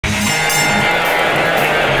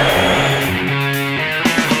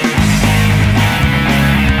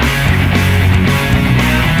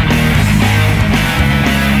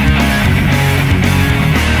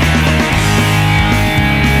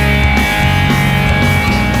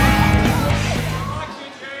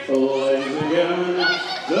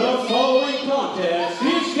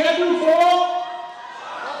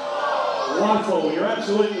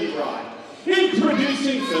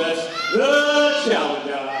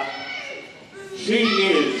She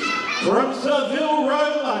is from Savile Row,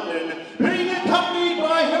 London, being accompanied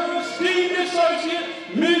by her esteemed associate,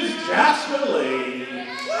 Ms. Jasper Lee.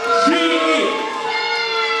 She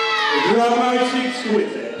is the most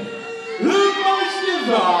exquisite, the most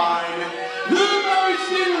divine, the most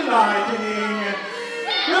enlightening,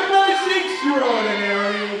 the most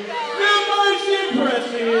extraordinary, the most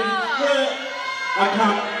impressive, I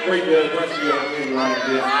can't read the rest of your thing right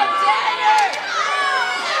here.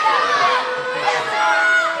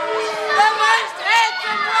 The most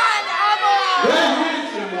handsome one of all! The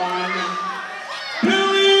handsome one,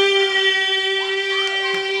 Billie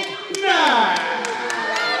Mac!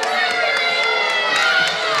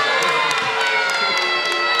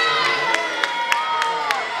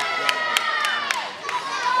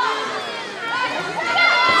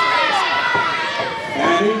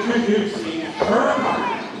 And introducing her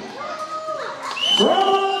opponent, from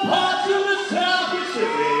all parts of the South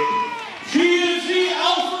Pacific, she is the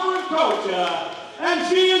alpha of culture, and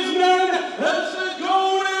she is known as the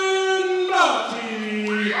Golden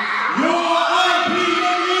Bati, your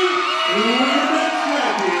IPW Presents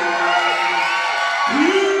champion,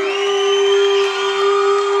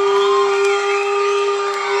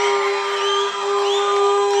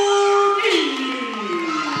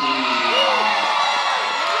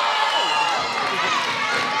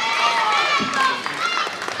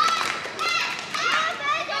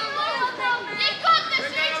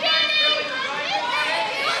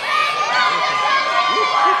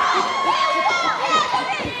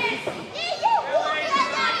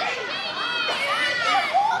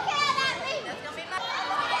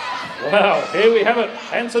 Well, here we have it.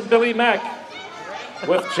 Handsome Billie Mac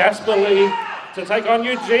with Jasper Lee to take on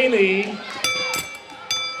Eugenie.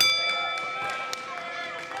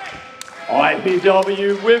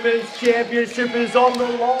 IPW Women's Championship is on the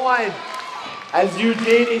line as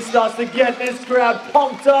Eugenie starts to get this crowd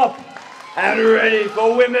pumped up and ready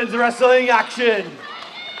for women's wrestling action.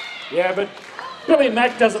 Yeah, but Billie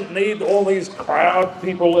Mac doesn't need all these crowd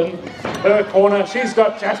people in her corner. She's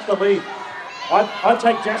got Jasper Lee. I'd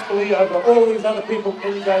take Jasper Lee over all these other people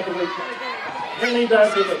any day of the week. Any day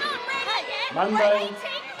of the week. Monday,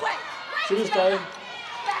 Tuesday,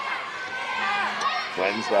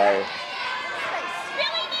 Wednesday.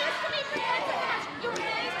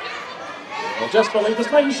 well, Jasper Lee,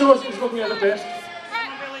 just making sure she's looking at the best.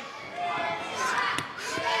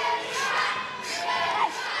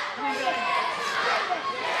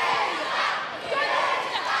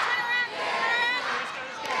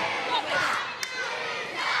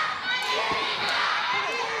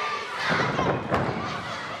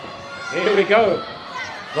 Here we go.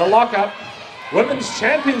 The lockup. Women's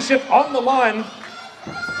Championship on the line.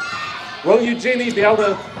 Will Eugenie be able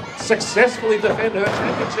to successfully defend her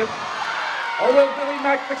championship? Or will Billie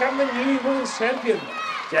Mac become the new Women's Champion?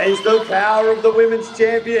 Jay's the power of the Women's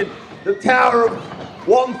Champion. The power of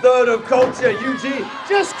 1/3 of culture. Eugenie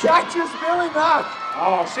just catches Billie Mac.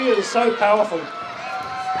 Oh, she is so powerful.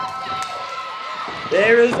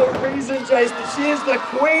 There is a reason, Jace, that she is the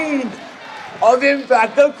queen of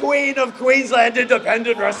Impact, the queen of Queensland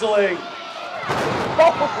independent wrestling.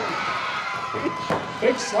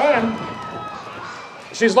 Big slam.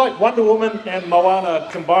 She's like Wonder Woman and Moana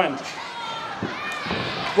combined.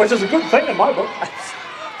 Which is a good thing in my book.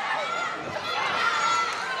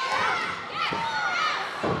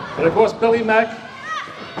 But of course, Billie Mac,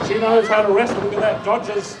 she knows how to wrestle. Look at that,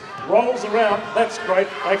 dodges, rolls around. That's great,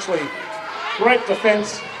 actually. Great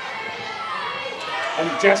defense. And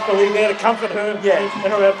Jasper Lee there to comfort her in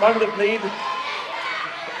her moment of need.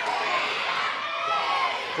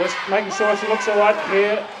 Just making sure she looks all right.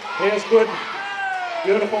 Hair's good.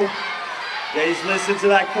 Beautiful. Guys, listen to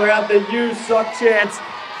that crowd. The You Suck chants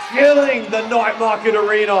filling the Night Market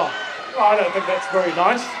Arena. I don't think that's very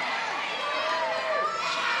nice.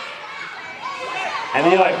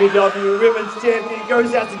 And the IPW Women's Champion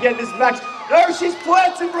goes out to get this match. No, she's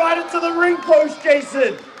planted right into the ring post,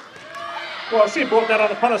 Jason. Well, she brought that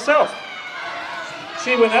on upon herself.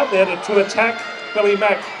 She went out there to attack Billie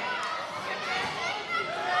Mac.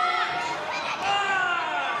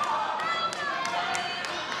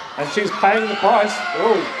 And she's paying the price.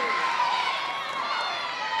 Oh.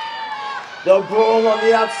 The brawl on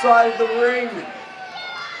the outside of the ring.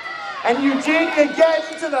 And Eugenie again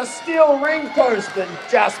into the steel ring post, and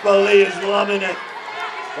Jasper Lee is loving it.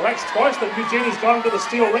 Well, that's twice that Eugenie's gone into the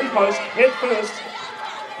steel ring post head first.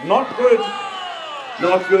 Not good.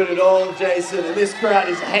 Not good at all, Jason. And this crowd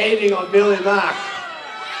is hating on Billie Mac.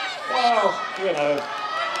 Well, you know,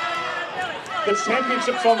 the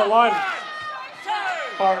championship's on the line,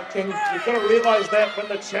 Pirate King. You've got to realise that when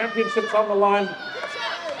the championship's on the line,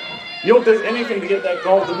 You'll do anything to get that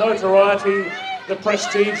gold, the notoriety, the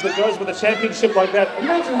prestige that goes with a championship like that.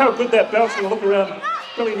 Imagine how good that belt's going to look around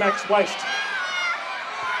Billie Mac's waist.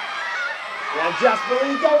 Now Jasper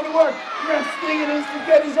Lee going to work, resting it is to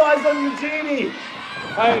get his eyes on Eugenie.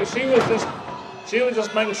 Hey, she was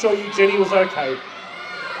just making sure Eugenie was okay.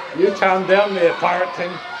 You calm down there, Pirate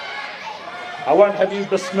King. I won't have you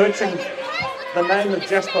besmirching the name of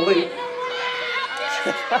Jasper Lee.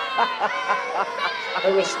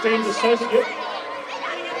 Her esteemed associate.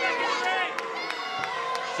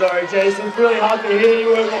 Sorry, Jason, it's really hard to hear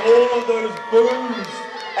you over all of those boos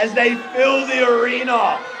as they fill the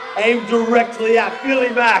arena, aimed directly at Billie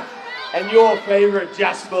Mac and your favorite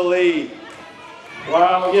Jasper Lee.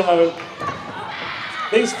 Well, you know,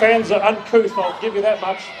 these fans are uncouth, I'll give you that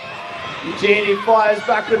much. Eugenie fires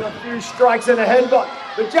back with a few strikes and a headbutt,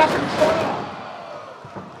 but Jasper's fire.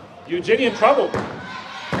 Eugenie in trouble.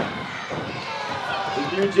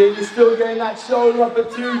 Eugenie still getting that shoulder up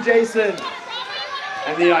at 2, Jason.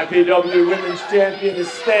 And the IPW Women's Champion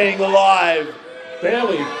is staying alive.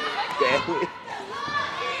 Barely. Barely.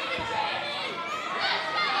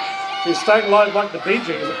 She's staying alive like the Bee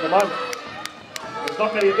Gees at the moment. There's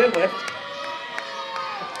not many of them left.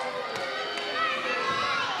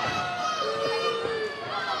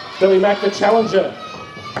 Billie Mac, the challenger,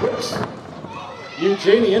 whips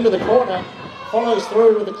Eugenie into the corner, follows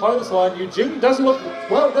through with the clothesline. Eugenie doesn't look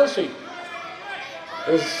well, does she?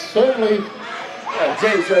 There's certainly...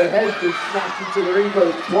 James, her head's been smashed into the ring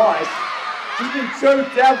post twice. She's been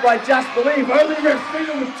choked out by Jasper Lee. If only her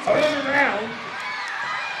finger would turn around.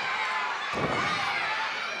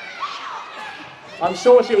 I'm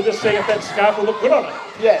sure she was just seeing if that scarf will look good on her.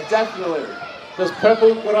 Yeah, definitely. Does purple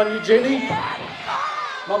look good on Eugenie?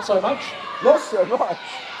 Not so much. Not so much.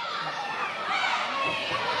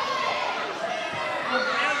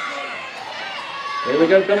 Here we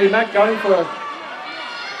go, Billie Mac going for a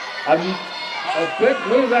big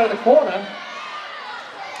move out of the corner.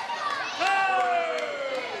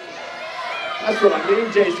 That's what I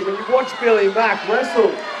mean, Jason. When you watch Billie Mac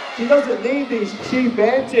wrestle, she doesn't need these cheap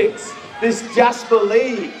antics. This Jasper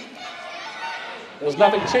Lee. There's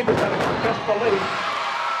nothing cheap about Jasper Lee.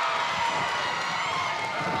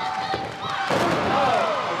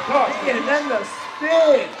 Oh, God. And then the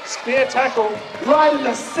spear. Spear tackle. Right in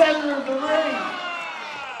the center of the ring.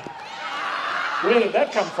 Where did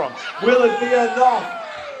that come from? Will it be enough?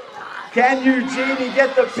 Can Eugenie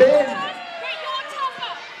get the pin?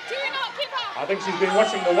 I think she's been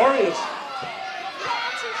watching the Warriors.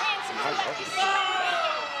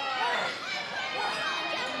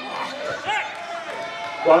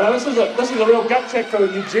 Well, now this is a real gut check for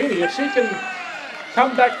Eugenie. If she can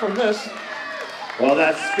come back from this. Well,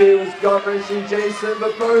 that spear was gut-wrenching, Jason,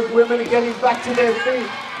 but both women are getting back to their feet.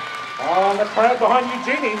 Oh, the crowd behind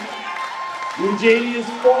Eugenie. Eugenie is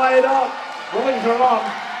fired up. Willing her on.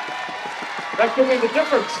 That could be the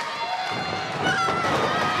difference.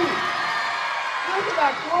 Look at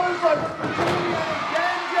that clothesline from Eugenie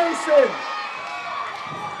again, Jason.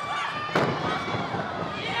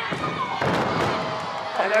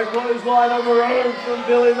 And a clothesline of her own from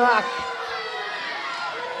Billie Mac.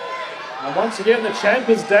 And once again, the champ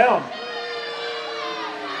is down.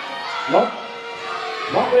 Not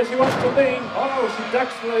where she wants to be. Oh, she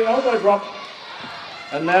ducks for the elbow drop.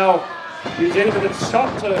 And now Eugenie with a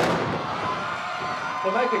shot to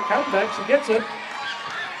make a comeback. She gets it.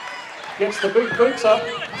 Gets the big boots up.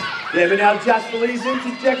 Yeah, but now Jasper Lee's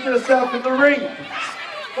interjected herself in the ring.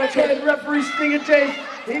 Backhand referee Stinger Chase.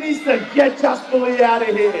 He needs to get Jasper Lee out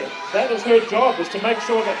of here. That is her job, is to make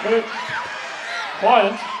sure that her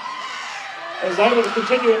client is able to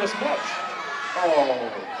continue in this match.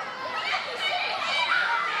 Oh.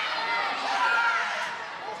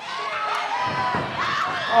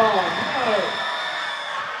 Oh no!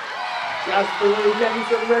 Jasper Lee getting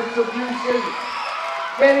some retribution,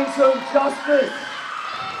 getting some justice.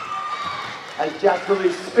 As Jasper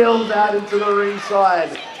Lee spills out into the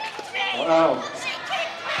ringside. Wow.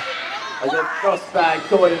 As a thrust bag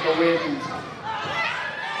caught in the wind.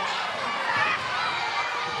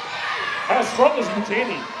 How strong is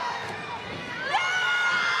Eugenie?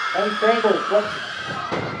 And Crandall, what?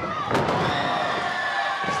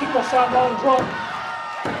 Super sideline drop.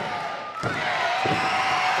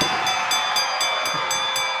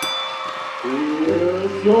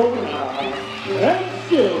 Here's your winner, and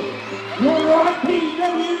still your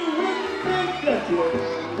IPW Women's Champion,